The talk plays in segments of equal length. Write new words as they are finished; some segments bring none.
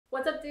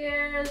What's up,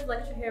 dears?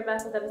 Lehxra here,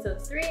 back with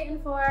episodes 3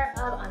 and 4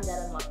 of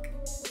Undead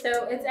Unluck.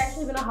 So it's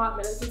actually been a hot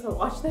minute since I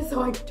watched this, so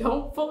I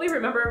don't fully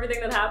remember everything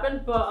that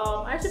happened, but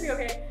I should be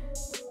okay.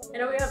 I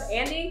know we have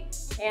Andy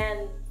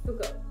and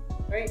Fuko,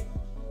 right?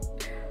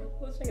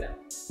 Let's check it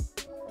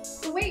out.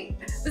 So wait,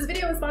 this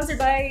video is sponsored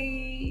by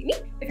me.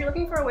 If you're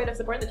looking for a way to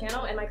support the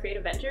channel and my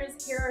creative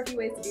ventures, here are a few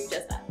ways to do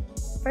just that.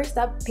 First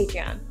up,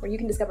 Patreon, where you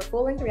can discover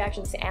full-length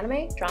reactions to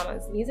anime,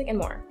 dramas, music, and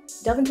more.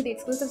 Delve into the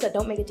exclusives that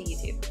don't make it to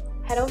YouTube.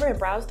 Head over and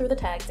browse through the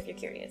tags if you're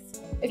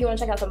curious. If you want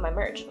to check out some of my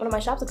merch, one of my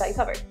shops has got you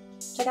covered.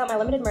 Check out my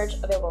limited merch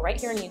available right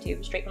here on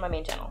YouTube, straight from my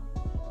main channel.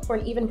 For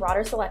an even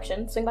broader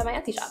selection, swing by my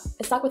Etsy shop.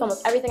 It's stocked with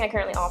almost everything I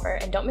currently offer,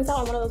 and don't miss out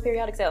on one of those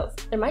periodic sales.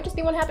 There might just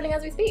be one happening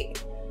as we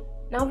speak.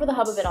 Now for the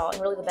hub of it all,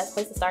 and really the best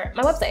place to start,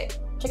 my website.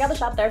 Check out the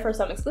shop there for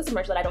some exclusive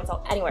merch that I don't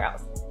sell anywhere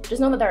else.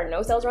 Just know that there are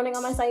no sales running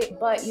on my site,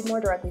 but you can more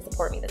directly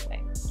support me this way.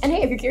 And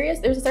hey, if you're curious,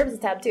 there's a services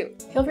tab too.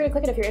 Feel free to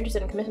click it if you're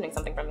interested in commissioning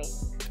something from me.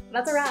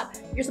 That's a wrap.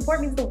 Your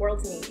support means the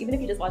world to me, even if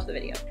you just watch the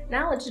video.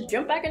 Now let's just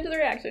jump back into the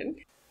reaction.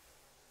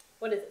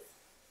 What is this?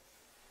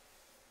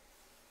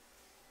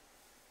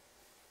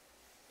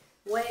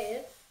 What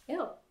if?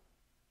 Ew.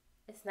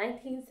 It's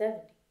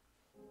 1970.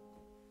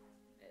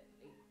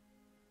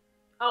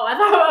 Oh, I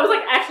thought I was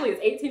like, actually,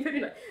 it's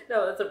 1859.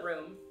 No, that's a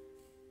room.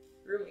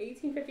 Room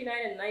 1859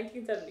 and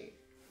 1970.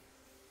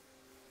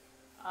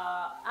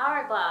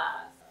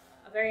 Hourglass.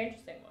 A very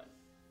interesting one.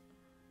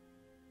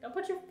 Don't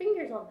put your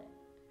fingers on it.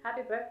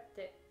 Happy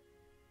birthday.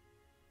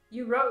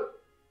 You wrote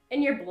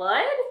in your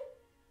blood?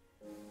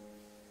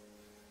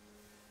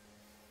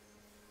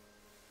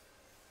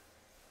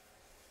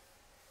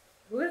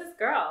 Who is this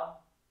girl?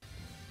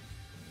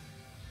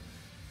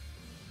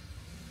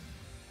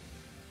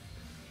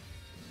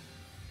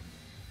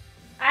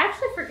 I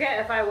actually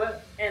forget if I went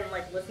and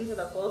like listened to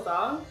the full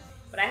song,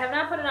 but I have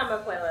not put it on my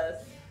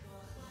playlist.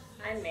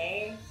 I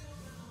may.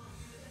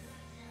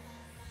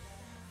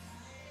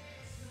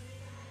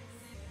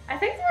 I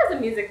think there was a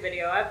music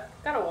video. I've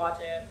got to watch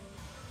it.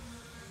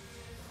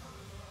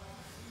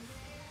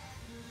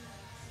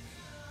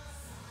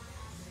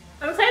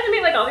 I'm excited to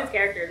meet like all these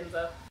characters and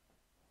stuff.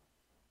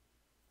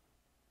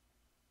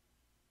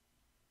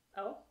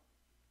 Oh.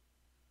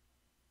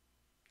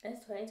 It's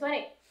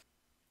 2020.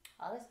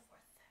 August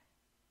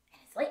 4th.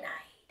 And it's late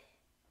night.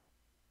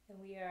 And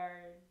we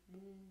are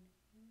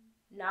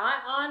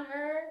not on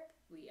Earth.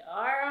 We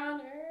are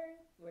on Earth.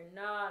 We're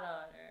not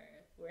on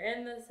Earth. We're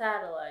in the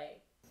satellite.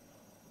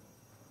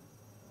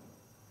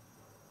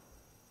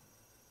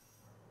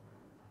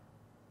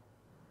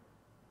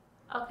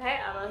 Okay,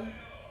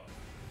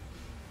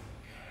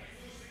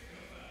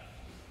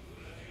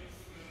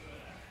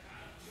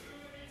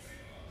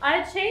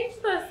 I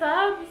changed the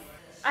subs.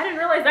 I didn't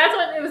realize that's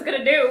what it was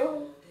gonna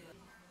do.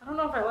 I don't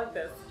know if I like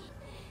this.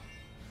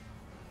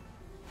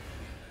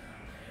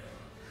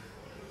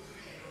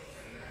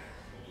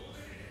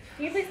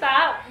 Can you please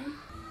stop?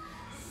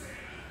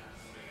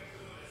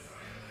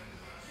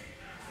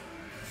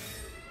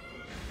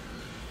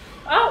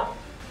 Oh!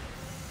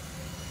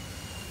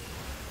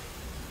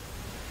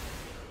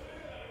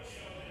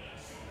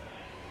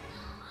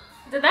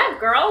 Did that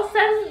girl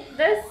send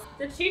this?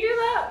 Did she do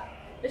that?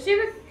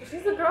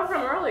 She's the girl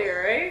from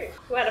earlier, right?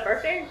 Who had a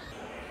birthday?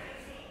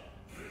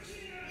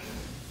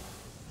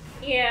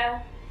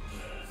 Yeah.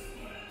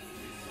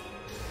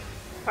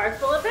 Heart's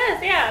full of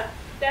piss, yeah.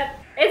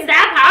 It's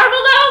that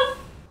powerful though?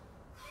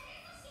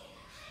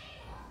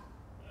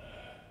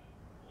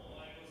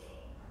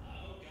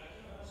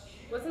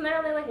 Wasn't there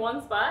only like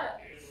one spot?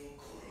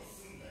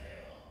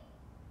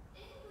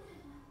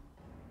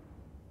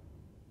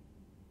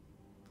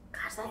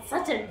 Gosh, that's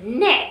such a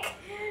nick!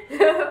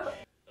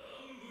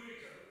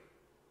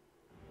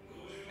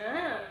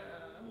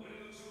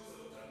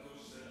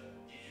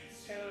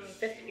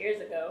 50 years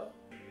ago.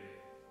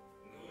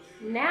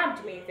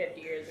 Nabbed me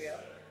 50 years ago.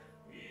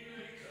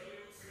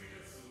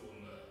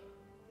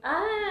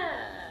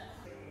 Ah.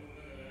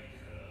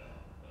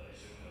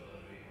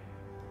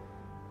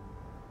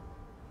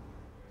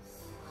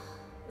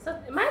 So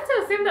am I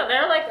to assume that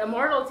they're like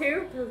immortal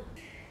too?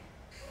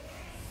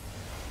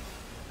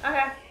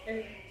 Okay.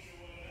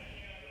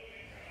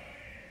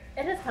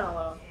 It is kind of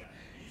low.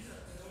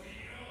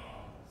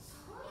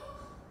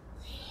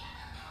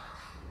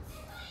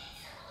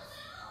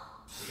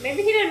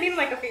 Maybe he didn't mean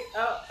like a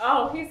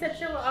oh, he said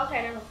chill.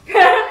 Okay, never mind.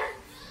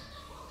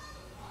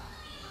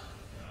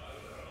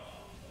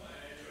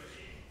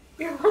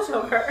 You're much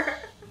over.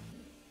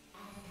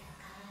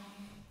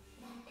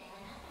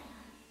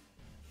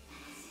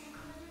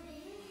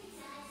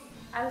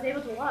 I was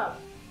able to love.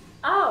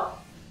 Oh.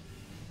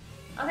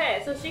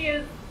 Okay, so she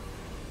is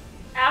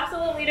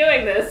absolutely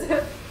doing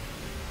this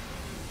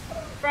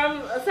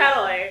from a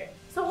satellite.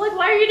 So like,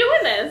 why are you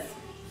doing this?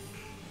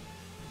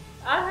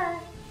 Okay.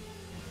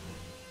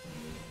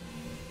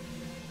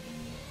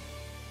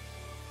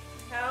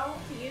 How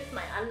to use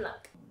my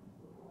unluck.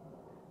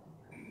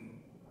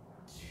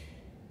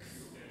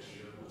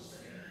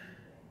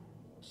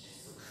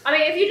 I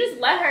mean, if you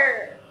just let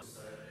her,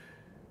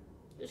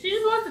 she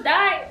just wants to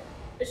die.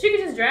 She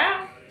could just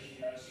drown.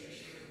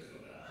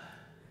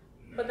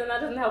 But then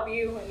that doesn't help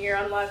you in your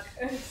unluck.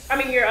 I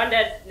mean, your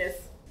undeadness.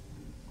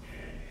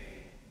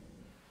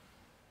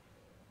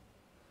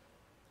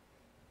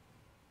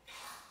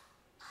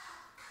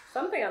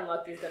 Something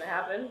unlucky is gonna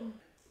happen.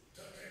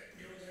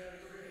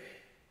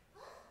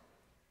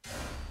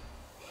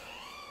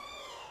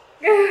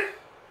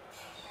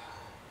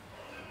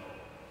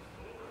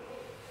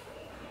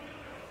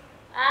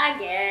 I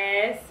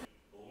guess.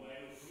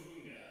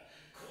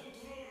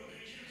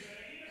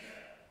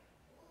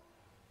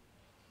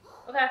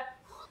 Okay.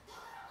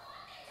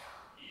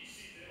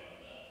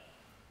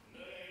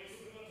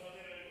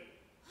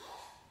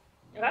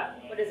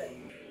 Okay, what is it?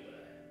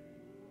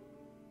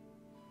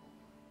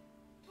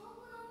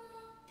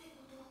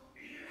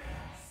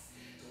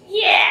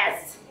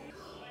 Yes!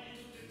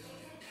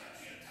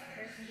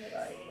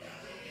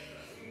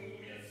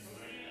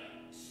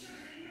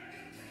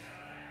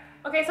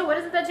 Okay, so what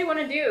is it that you want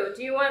to do?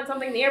 Do you want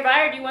something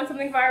nearby or do you want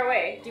something far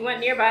away? Do you want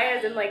nearby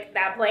as in like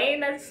that plane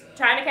that's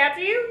trying to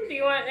capture you? Do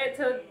you want it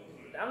to,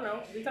 I don't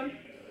know, do something?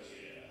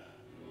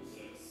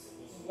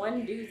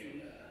 One doozy.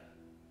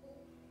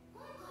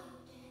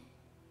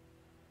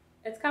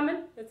 It's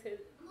coming. It's his.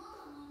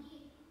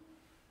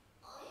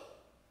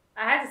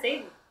 I had to save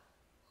you.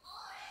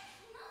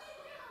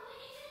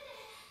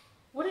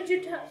 What did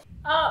you tell?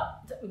 Oh,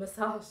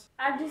 massage.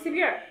 I do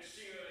CPR.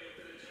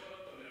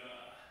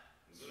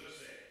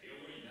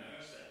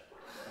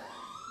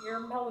 Your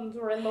melons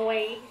were in the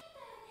way.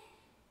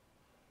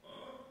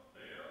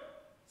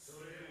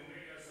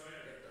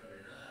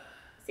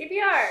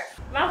 CPR.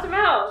 Mouth to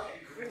mouth.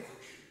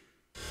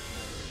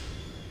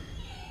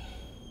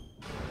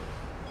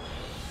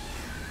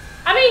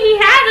 I mean, he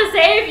had to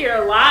save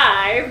your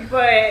life,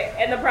 but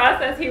in the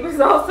process, he was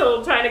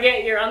also trying to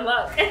get your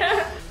unluck.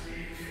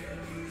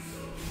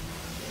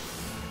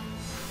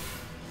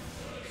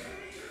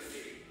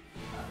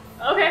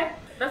 Okay,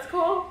 that's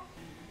cool.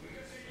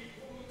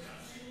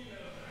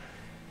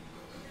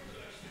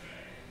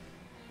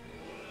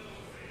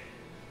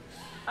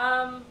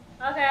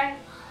 Okay.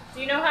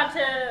 Do you know how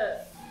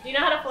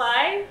to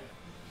fly?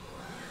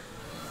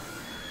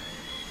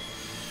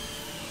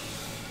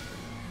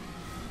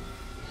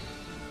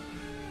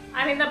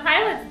 I mean, the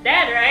pilot's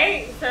dead,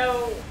 right?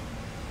 So,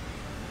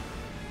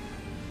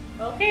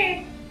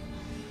 okay.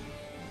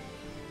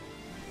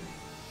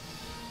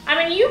 I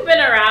mean, you've been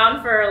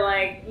around for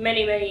like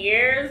many, many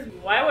years.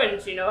 Why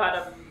wouldn't you know how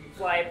to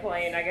fly a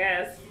plane, I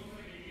guess?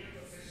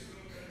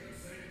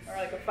 Or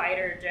like a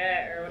fighter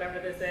jet or whatever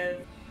this is.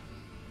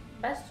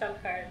 Best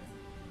trump cards.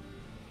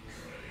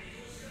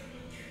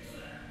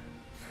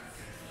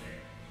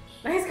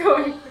 Nice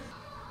going.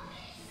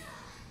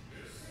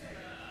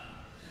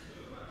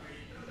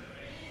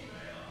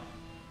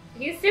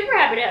 He's super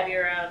happy to have you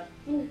around.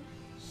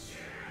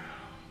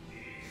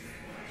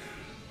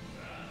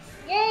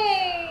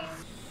 Yay!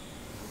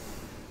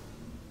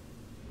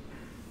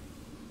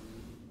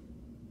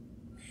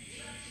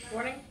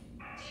 Warning.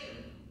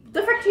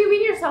 The frick do you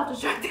mean you're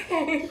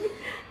self-destructing?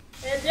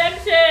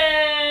 Injection!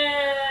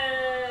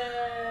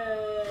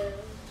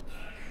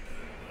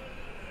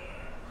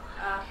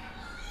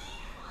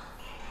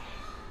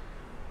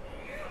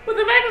 But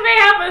the fact that they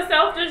have a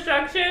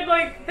self-destruction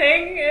like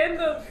thing in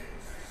the...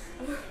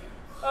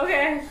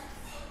 Okay.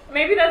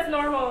 Maybe that's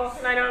normal,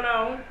 and I don't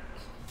know.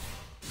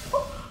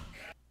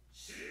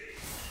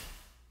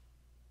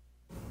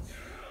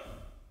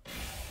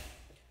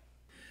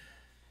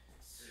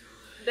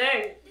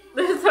 Dang.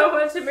 There's so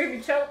much to make me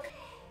choke.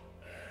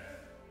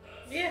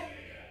 Yeah.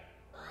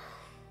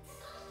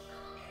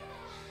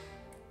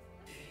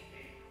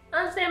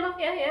 Understandable.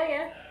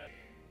 Yeah.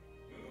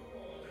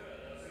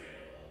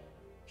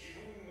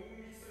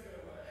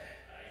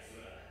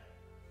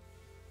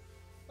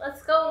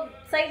 Let's go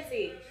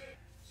sightsee.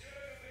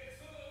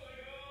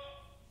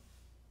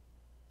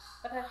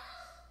 Okay.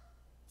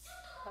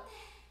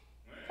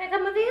 Can I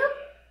come with you?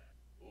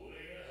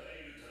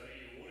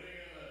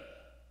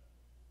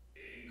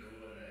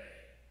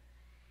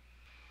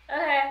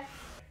 Okay.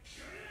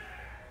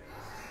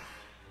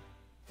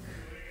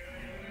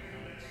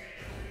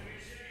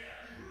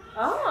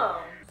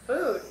 Oh,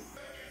 food.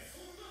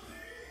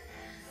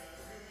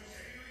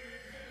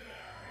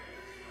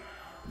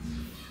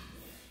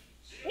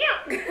 Yeah.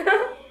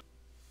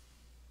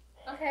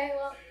 Okay,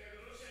 well.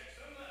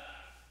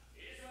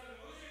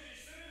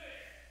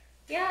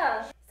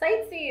 Yeah,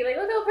 sightsee. Like,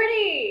 look how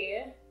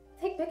pretty.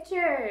 Take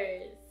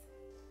pictures.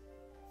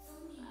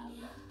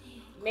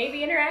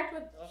 Maybe interact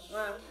with.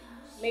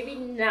 Maybe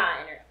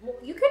not interact. Well,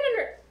 you can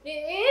interact.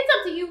 It's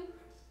up to you.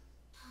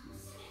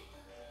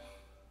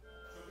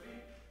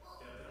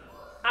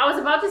 I was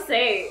about to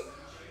say.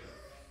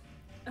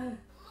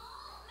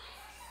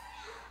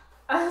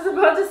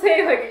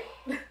 Like,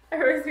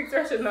 everybody's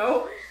expression,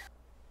 though.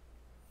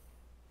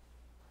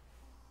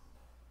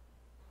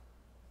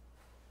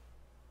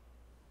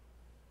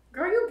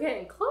 Girl, you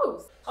getting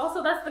close.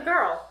 Also, that's the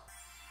girl.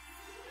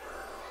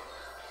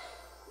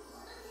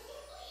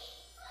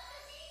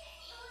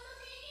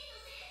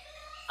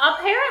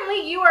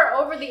 Apparently, you are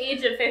over the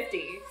age of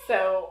 50,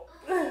 so.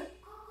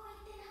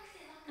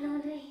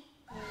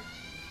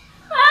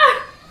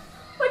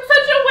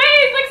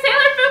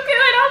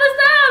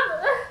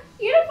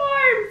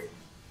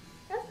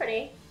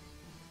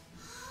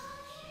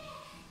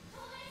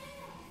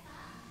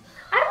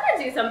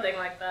 something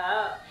like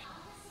that.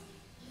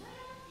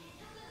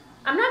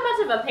 I'm not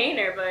much of a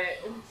painter,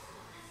 but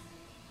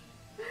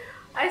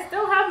I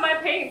still have my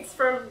paints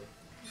from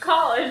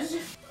college.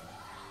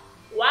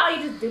 Wow,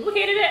 you just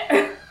duplicated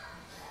it?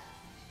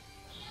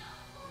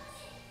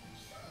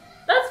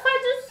 That's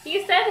fine, just,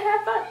 he said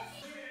have fun.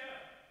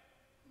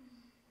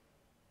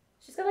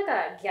 She's got like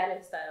a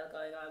gyaru style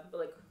going on, but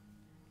like,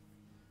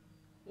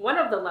 one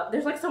of the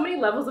there's like so many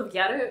levels of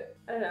gyaru.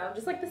 I don't know,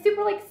 just like the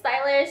super like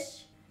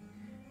stylish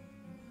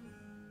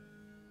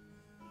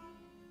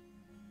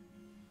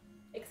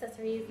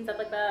accessories and stuff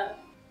like that.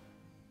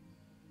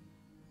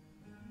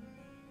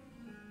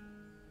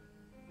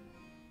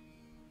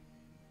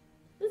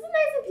 This is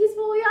nice and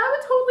peaceful. Yeah, I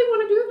would totally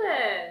want to do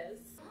this.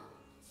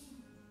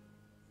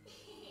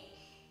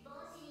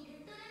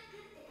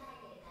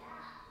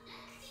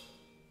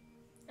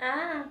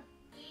 Ah.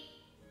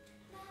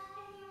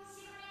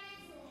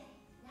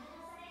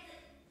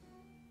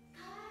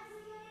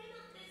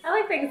 I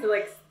like things to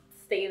like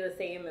stay the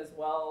same as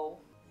well.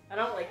 I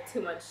don't like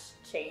too much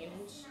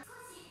change.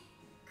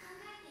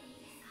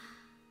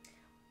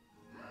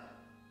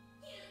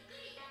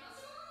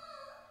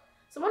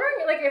 So I'm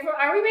wondering, like, if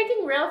are we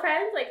making real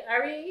friends? Like,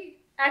 are we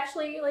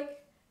actually like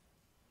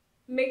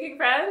making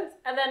friends?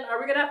 And then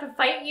are we gonna have to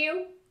fight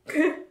you?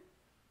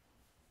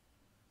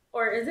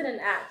 Or is it an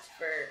act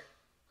for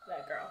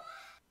that girl?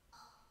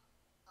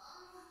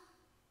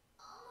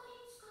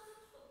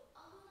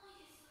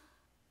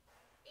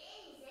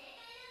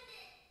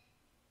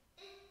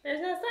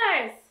 There's no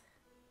stars.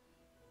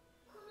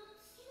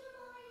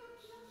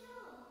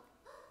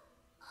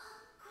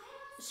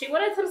 She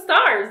wanted some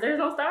stars. There's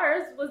no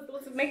stars. Let's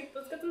get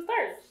some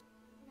stars.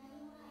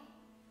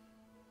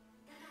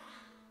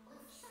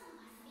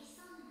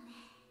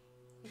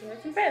 Give her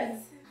some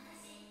friends.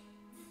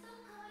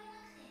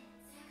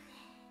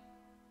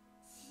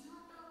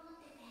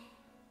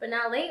 But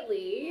now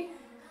lately,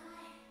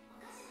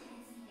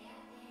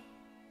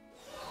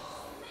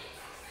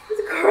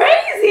 it's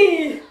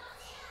crazy.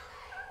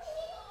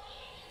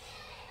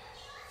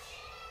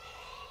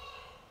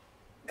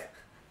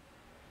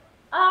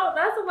 Oh,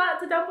 that's a lot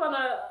to dump on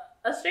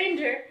a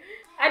stranger.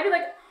 I'd be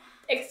like,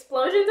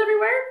 explosions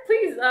everywhere?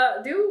 Please,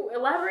 do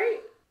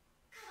elaborate.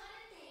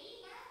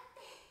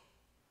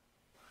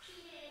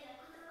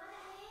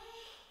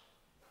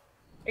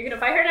 You're gonna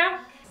fight her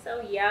now?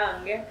 So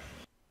young.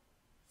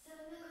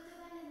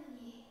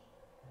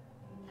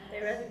 They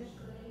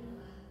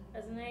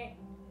resonate.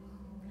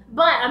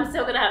 But I'm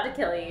still gonna have to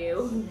kill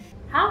you.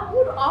 How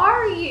old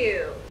are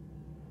you?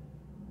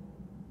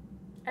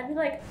 I'd be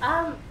like,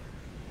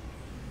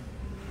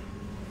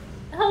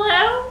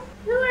 hello?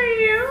 Who are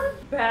you?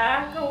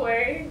 Back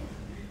away.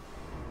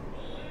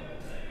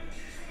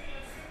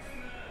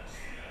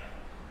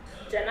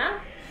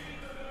 Jenna?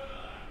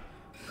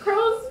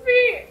 Crow's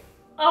feet.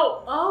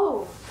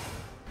 Oh.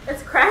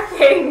 It's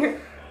cracking.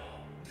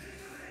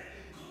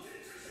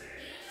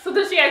 So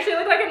does she actually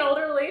look like an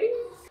older lady?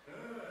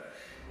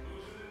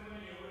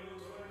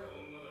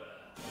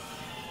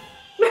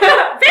 50!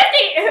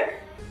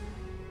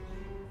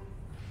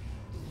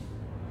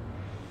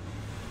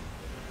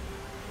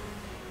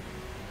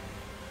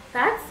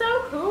 That's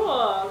so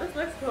cool. This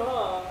looks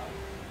cool.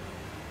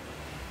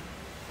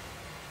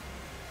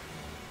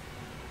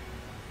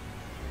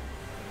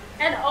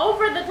 And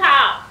over the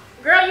top.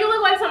 Girl, you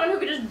look like someone who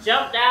could just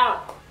jump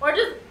down. Or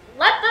just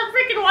let the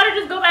freaking water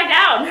just go back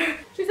down.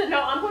 She said,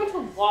 no, I'm going to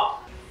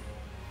walk.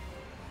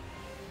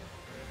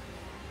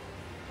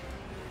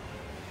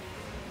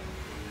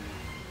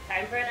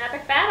 Time for an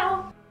epic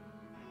battle.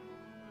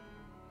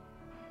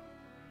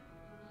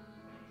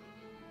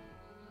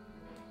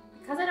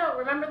 Because I don't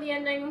remember the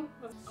ending.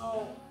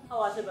 Oh, I'll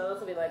watch it, but this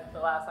will be like the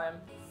last time.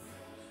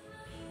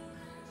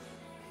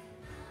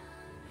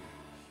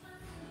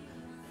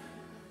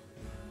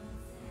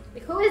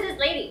 Like, who is this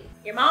lady?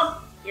 Your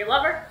mom? Your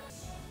lover?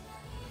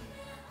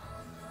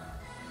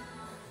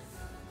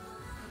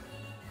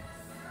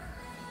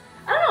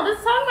 I don't know,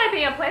 this song might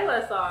be a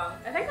playlist song.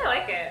 I think I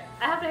like it.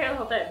 I have to hear the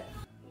whole thing.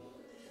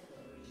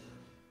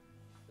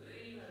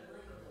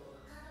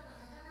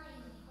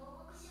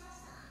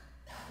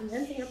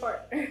 Convincing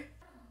report.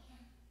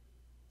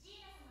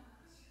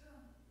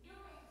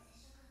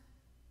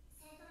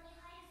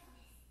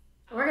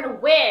 We're gonna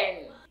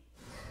win!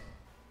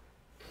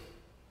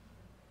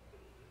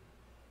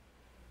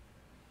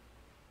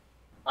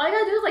 All you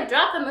gotta do is like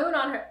drop the moon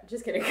on her.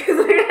 Just kidding.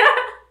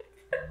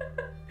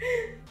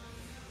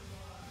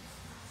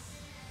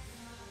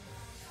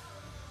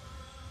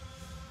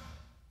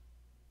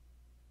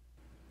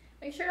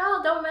 Make sure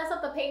y'all don't mess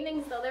up the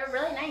paintings though, they're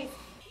really nice.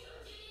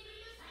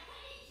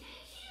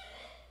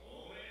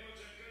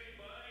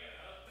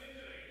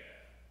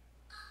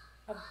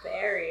 A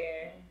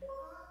barrier.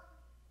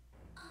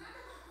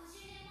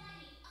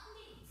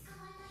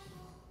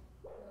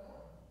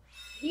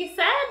 He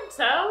said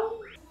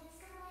so.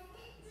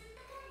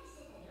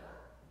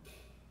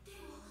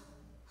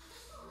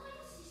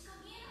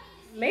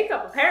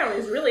 Makeup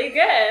apparently is really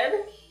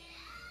good.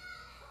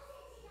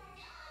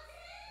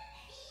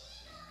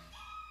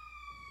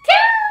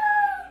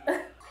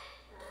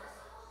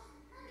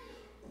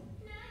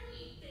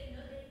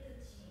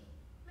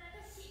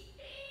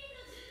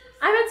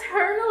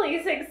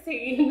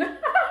 16.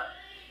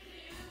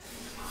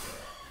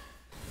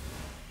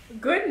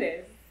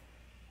 Goodness.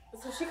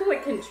 So she can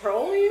like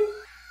control you?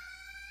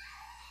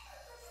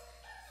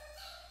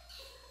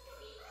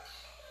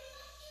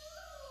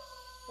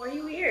 Why are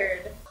you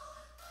weird?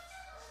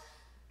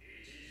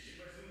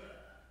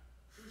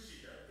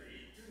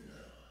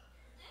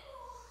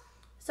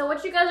 So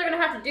what you guys are gonna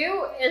have to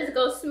do is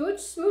go smooch,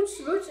 smooch,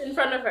 smooch in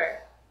front of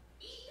her.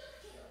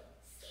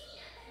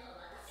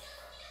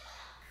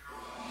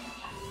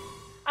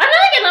 I'm not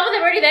like in love with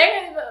him or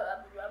anything.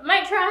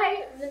 Might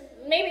try,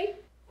 maybe.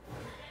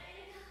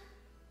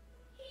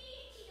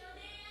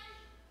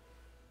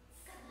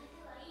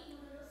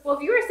 Well,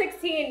 if you were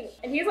 16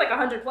 and he's like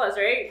 100 plus,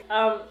 right?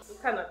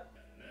 Kind of.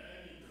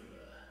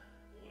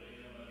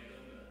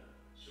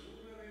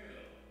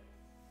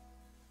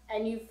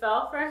 And you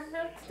fell for him?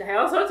 The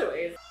all sorts of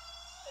ways.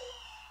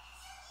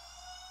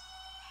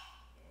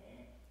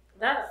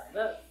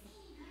 That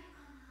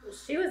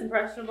she was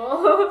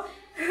impressionable.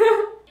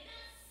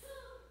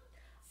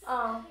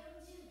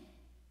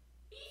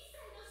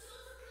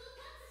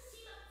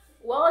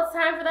 Well, it's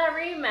time for that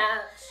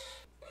rematch.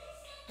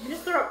 You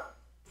just throw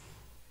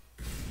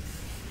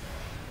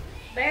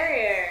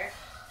barrier.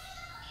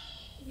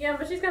 Yeah,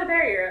 but she's got a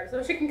barrier up,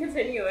 so she can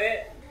continue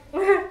it.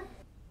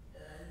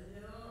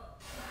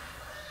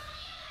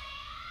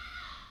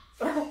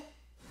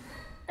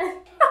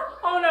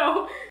 Oh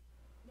no.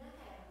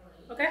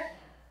 Okay.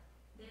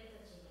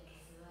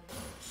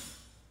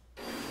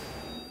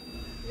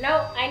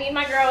 No, I need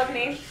my girl with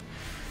me.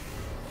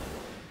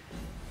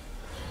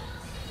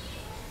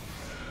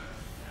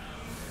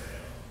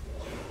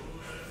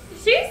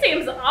 She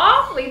seems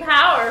awfully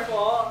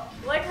powerful.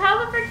 Like,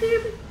 how the frick do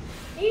you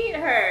eat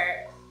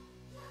her?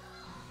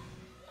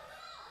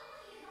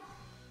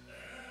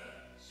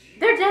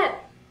 They're dead.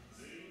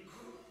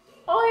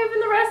 Oh, even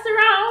the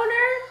restaurant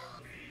owner?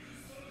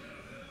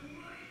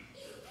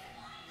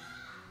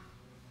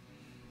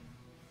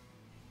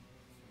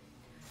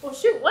 Well,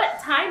 shoot, what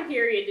time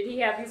period did he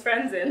have these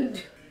friends in?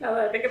 Now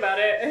that I think about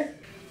it.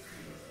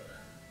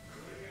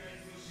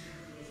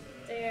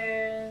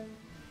 And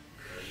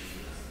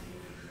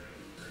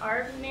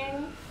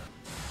hardening.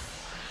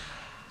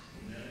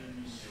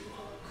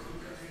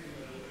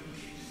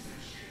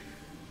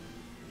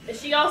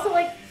 Is she also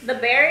like the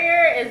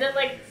barrier? Is it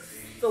like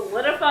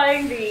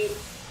solidifying the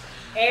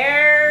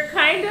air,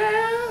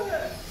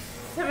 kinda,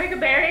 to make a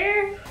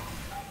barrier?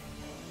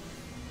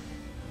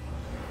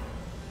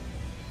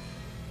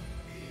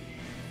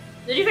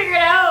 Did you figure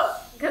it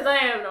out? Because I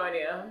have no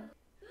idea.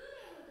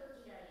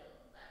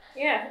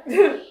 Yeah.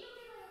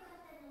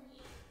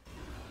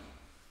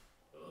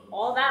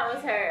 All that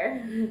was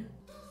her.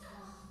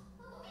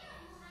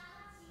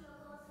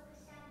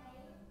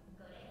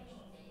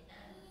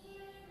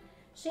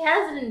 She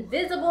has an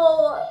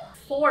invisible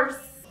force.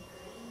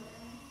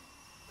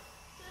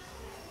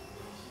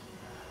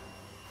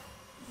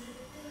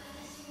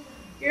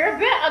 You're a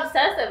bit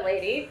obsessive,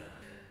 lady.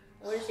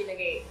 What does she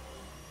negate?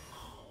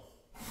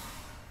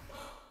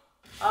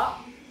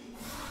 Oh.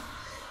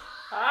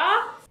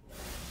 Huh?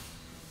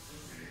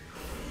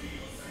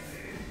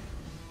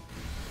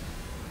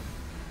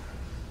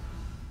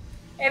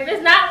 If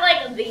it's not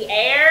like the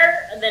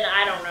air, then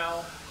I don't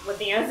know what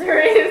the answer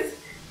is.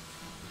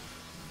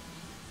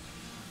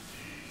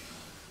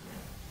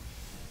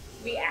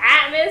 The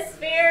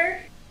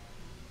atmosphere?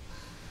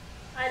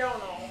 I don't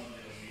know.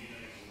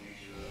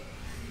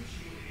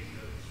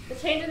 The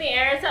change in the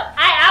air itself.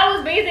 I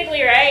was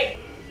basically right.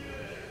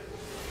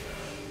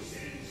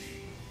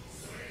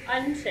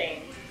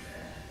 Unchanged.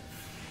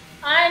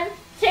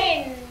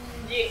 Unchanged.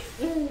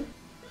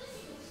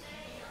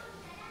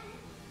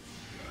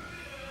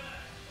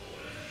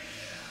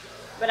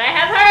 But I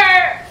have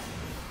her.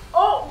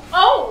 Oh,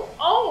 oh,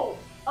 oh,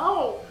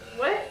 oh.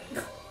 What?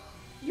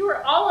 You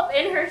were all up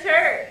in her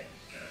shirt.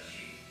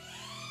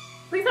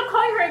 Please stop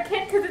calling her a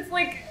kid, because it's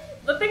like,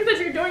 the things that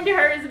you're doing to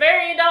her is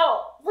very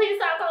adult. Please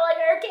stop calling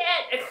her a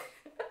kid.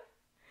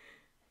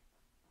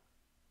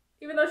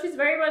 Even though she's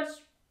very much,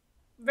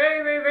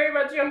 very, very, very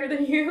much younger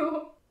than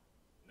you.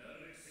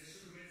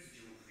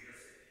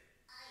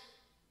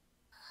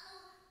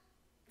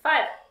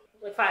 5.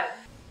 Like 5.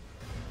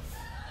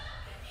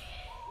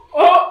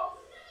 Oh!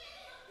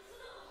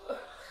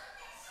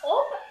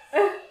 Oh!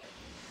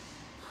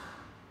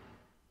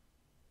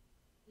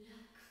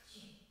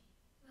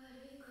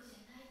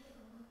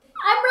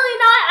 I'm really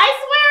not. I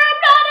swear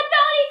I'm not a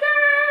naughty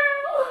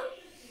girl.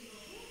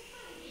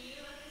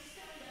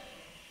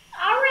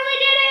 I really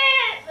did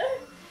it.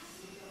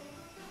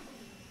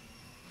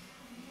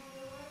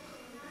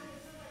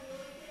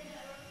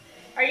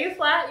 Are you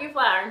flat? You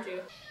flat, aren't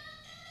you?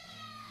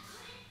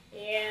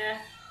 Yeah.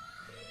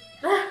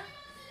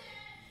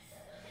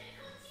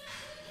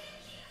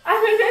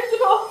 I'm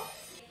invincible.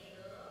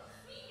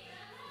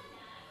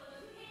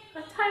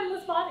 A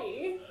timeless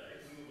body.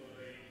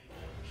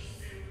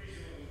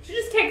 She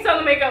just kicks on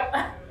the makeup.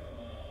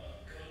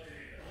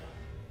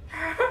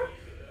 Her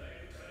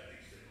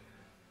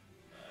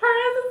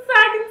ass is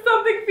sagging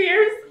something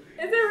fierce.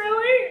 Is it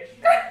really?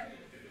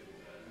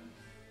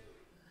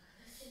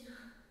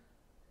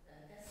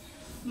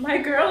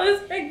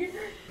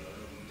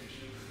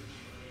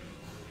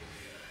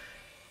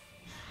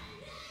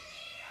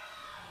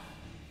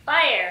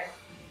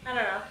 I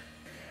don't know.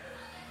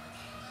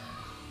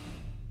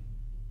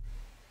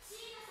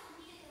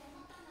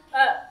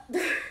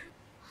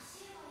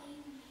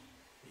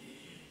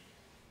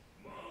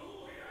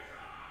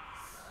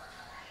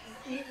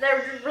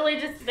 They're really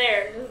just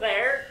there,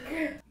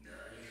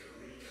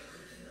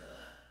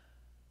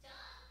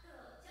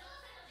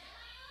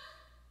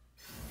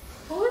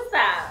 Who is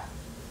that?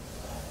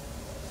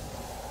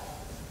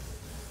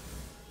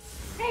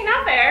 Hey,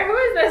 not fair. Who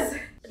is this?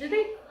 Did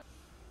they?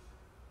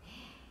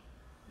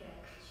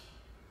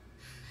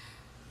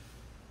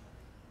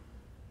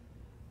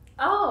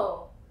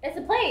 Oh, it's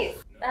a place.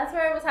 That's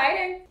where it was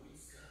hiding.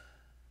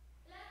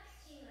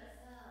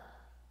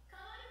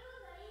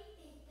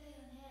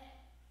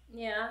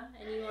 Yeah,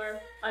 and you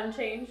are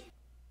unchanged.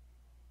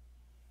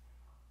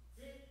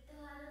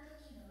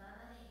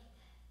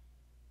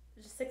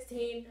 Just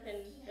 16 and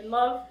in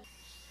love.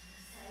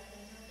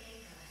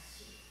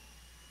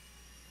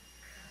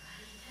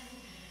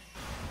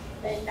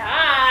 They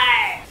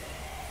die.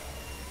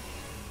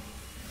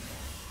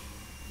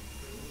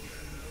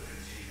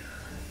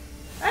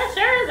 That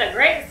sure is a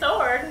great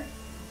sword.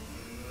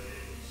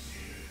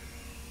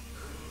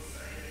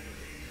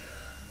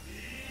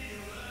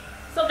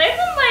 So they've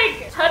been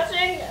like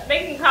touching,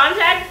 making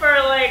contact for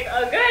like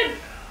a good,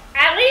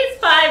 at least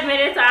 5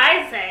 minutes,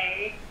 I'd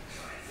say.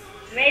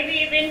 Maybe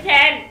even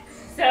 10.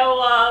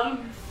 So,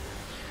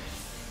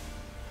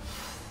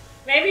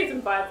 maybe it's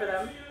been fun for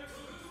them.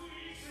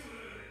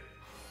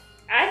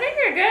 I think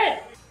they're good.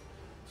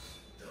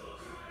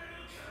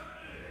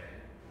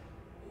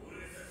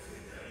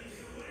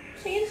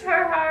 Change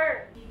her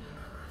heart.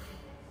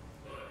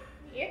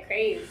 You're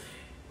crazy.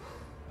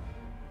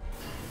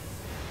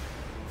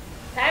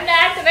 Time to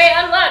activate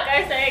unluck,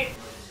 I say.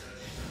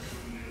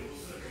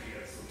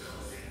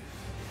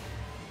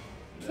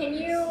 Can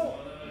you?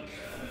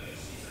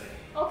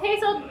 Okay,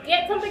 so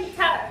get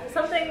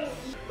something.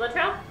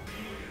 Lehxra?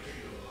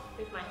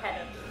 Here's my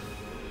head up.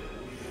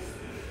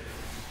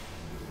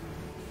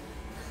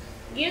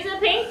 Use a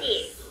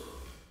pinky.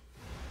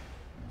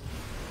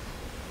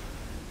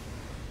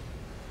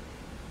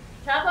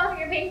 Chop off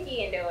your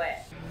pinky and do it.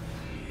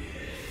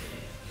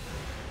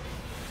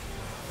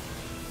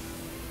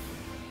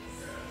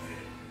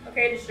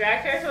 Okay,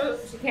 distract her so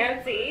she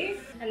can't see.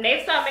 And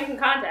they've stopped making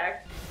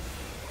contact.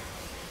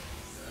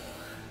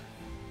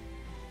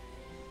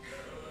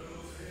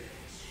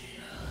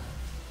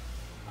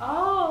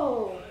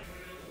 Oh.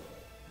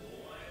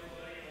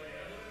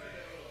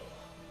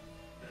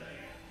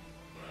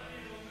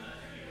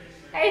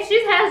 Hey,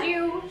 she has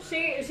you.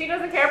 She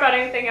doesn't care about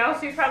anything else.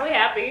 She's probably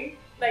happy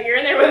that you're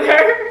in there with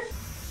her.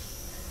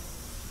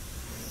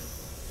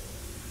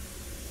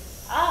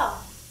 Oh.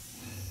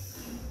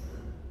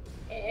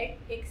 It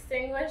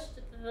extinguished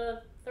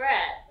the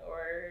threat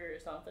or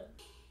something.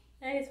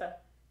 Hey, it's fine.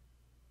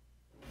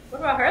 What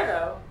about her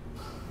though?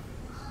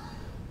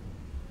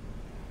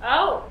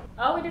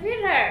 Oh, we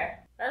defeated her.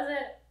 That's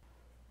it.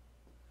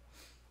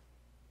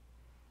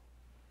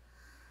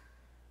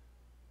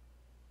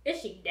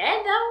 Is she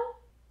dead though?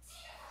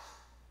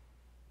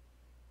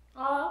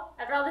 Oh,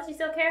 after all this, you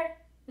still care?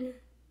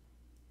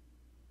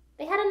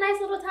 They had a nice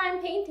little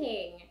time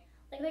painting.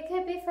 Like they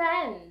could be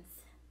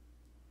friends.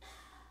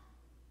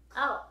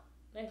 Oh,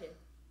 thank you.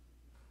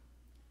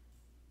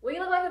 What do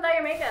you look like without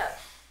your makeup?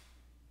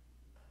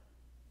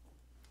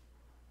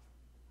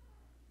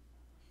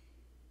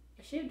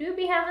 She do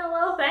be having a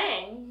little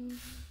thing.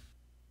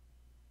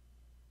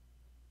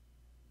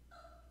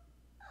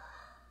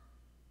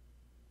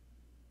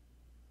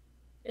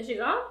 Is she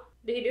gone?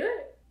 Did he do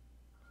it?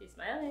 She's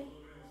smiling.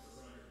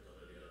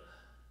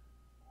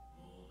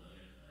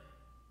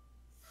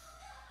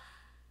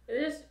 Is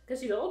it just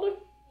because she's older?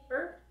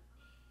 Or?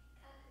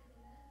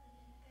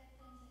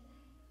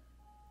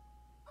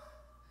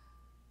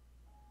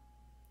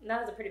 That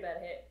was a pretty bad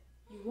hit.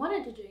 You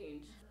wanted to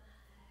change.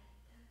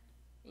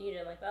 You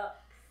didn't like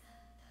that.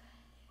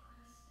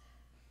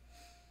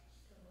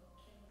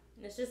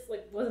 And it's just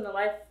like wasn't a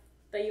life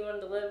that you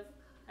wanted to live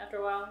after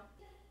a while.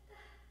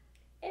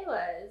 It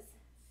was.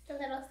 The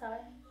little star.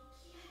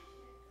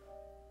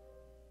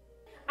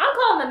 I'm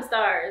calling them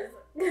stars.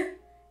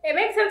 It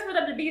makes sense for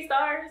them to be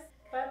stars.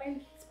 But I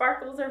mean,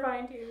 sparkles are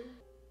fine too.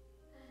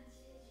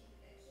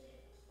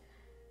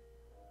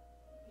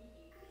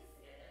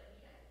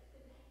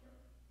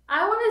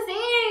 I want to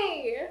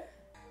see!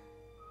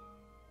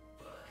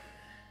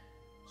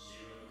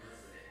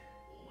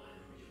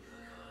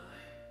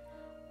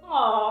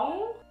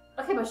 Aww.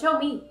 Okay, but show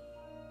me.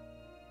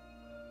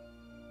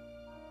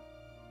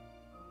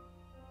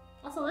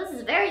 Also, this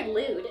is very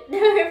lewd,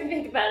 if you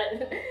think about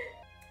it.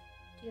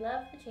 Do you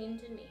love the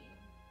change in me?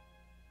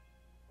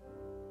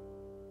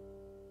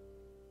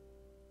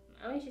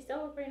 I mean, she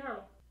still looks pretty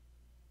normal.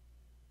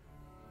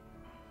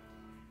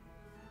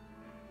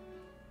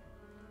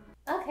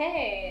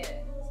 Okay,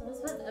 so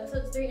this was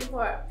episodes 3 and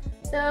 4.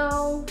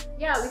 So,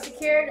 yeah, we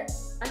secured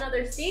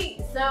another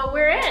seat, so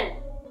we're in.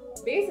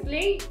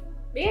 Basically,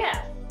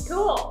 yeah,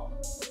 cool.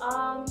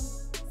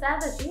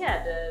 Sad that she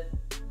had to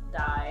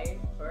die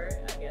for it,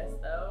 I guess,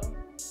 though.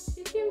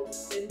 She seemed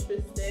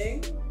interesting.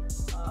 interesting,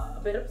 a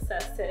bit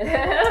obsessive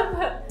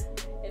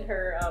in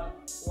her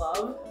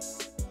love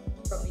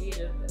from the age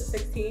of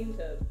 16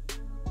 to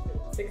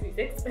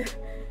 66,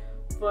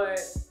 but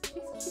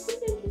she's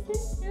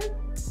interesting. Yeah.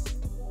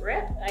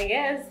 Rip, I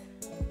guess.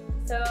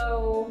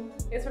 So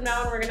I guess from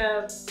now on we're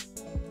gonna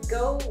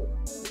go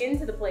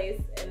into the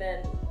place and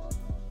then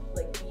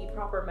like be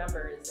proper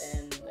members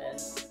and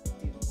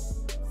do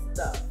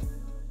stuff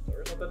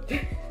or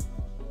something.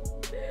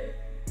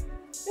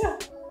 Yeah,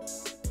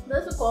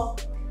 this was cool.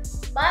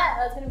 But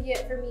that's gonna be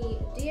it for me,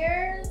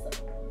 dears.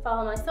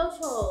 Follow my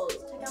socials,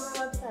 check out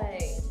my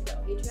website, check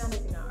out Patreon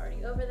if you're not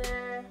already over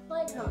there,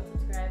 like, comment,